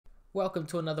Welcome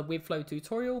to another Webflow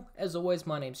tutorial. As always,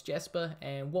 my name's Jasper,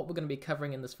 and what we're going to be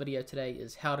covering in this video today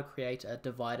is how to create a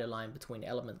divider line between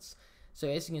elements. So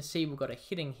as you can see, we've got a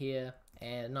heading here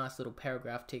and a nice little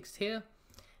paragraph text here.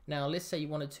 Now let's say you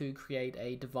wanted to create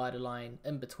a divider line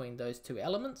in between those two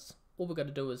elements. All we're going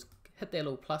to do is hit that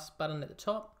little plus button at the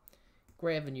top,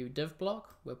 grab a new div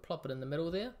block, we'll plop it in the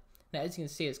middle there. Now as you can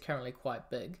see, it's currently quite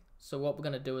big, so what we're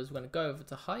going to do is we're going to go over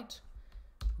to height.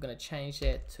 We're going to change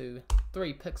that to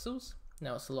 3 pixels.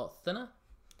 Now it's a lot thinner,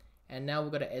 and now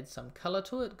we're going to add some color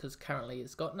to it because currently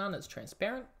it's got none, it's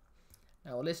transparent.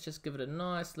 Now let's just give it a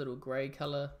nice little gray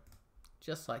color,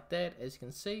 just like that, as you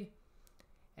can see.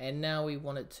 And now we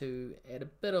want it to add a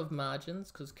bit of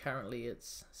margins because currently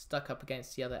it's stuck up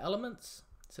against the other elements.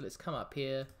 So let's come up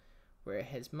here where it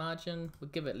has margin,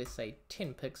 we'll give it, let's say,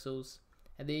 10 pixels,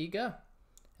 and there you go.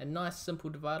 A nice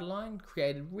simple divider line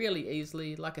created really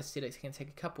easily. Like I said, it can take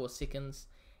a couple of seconds,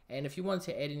 and if you want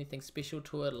to add anything special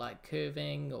to it like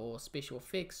curving or special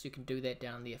effects, you can do that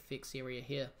down in the effects area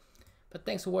here. But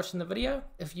thanks for watching the video.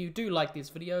 If you do like these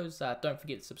videos, don't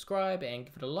forget to subscribe and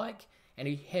give it a like. And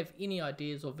if you have any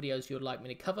ideas or videos you would like me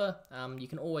to cover, you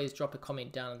can always drop a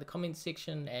comment down in the comment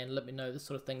section and let me know the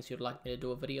sort of things you'd like me to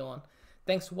do a video on.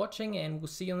 Thanks for watching, and we'll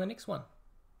see you on the next one.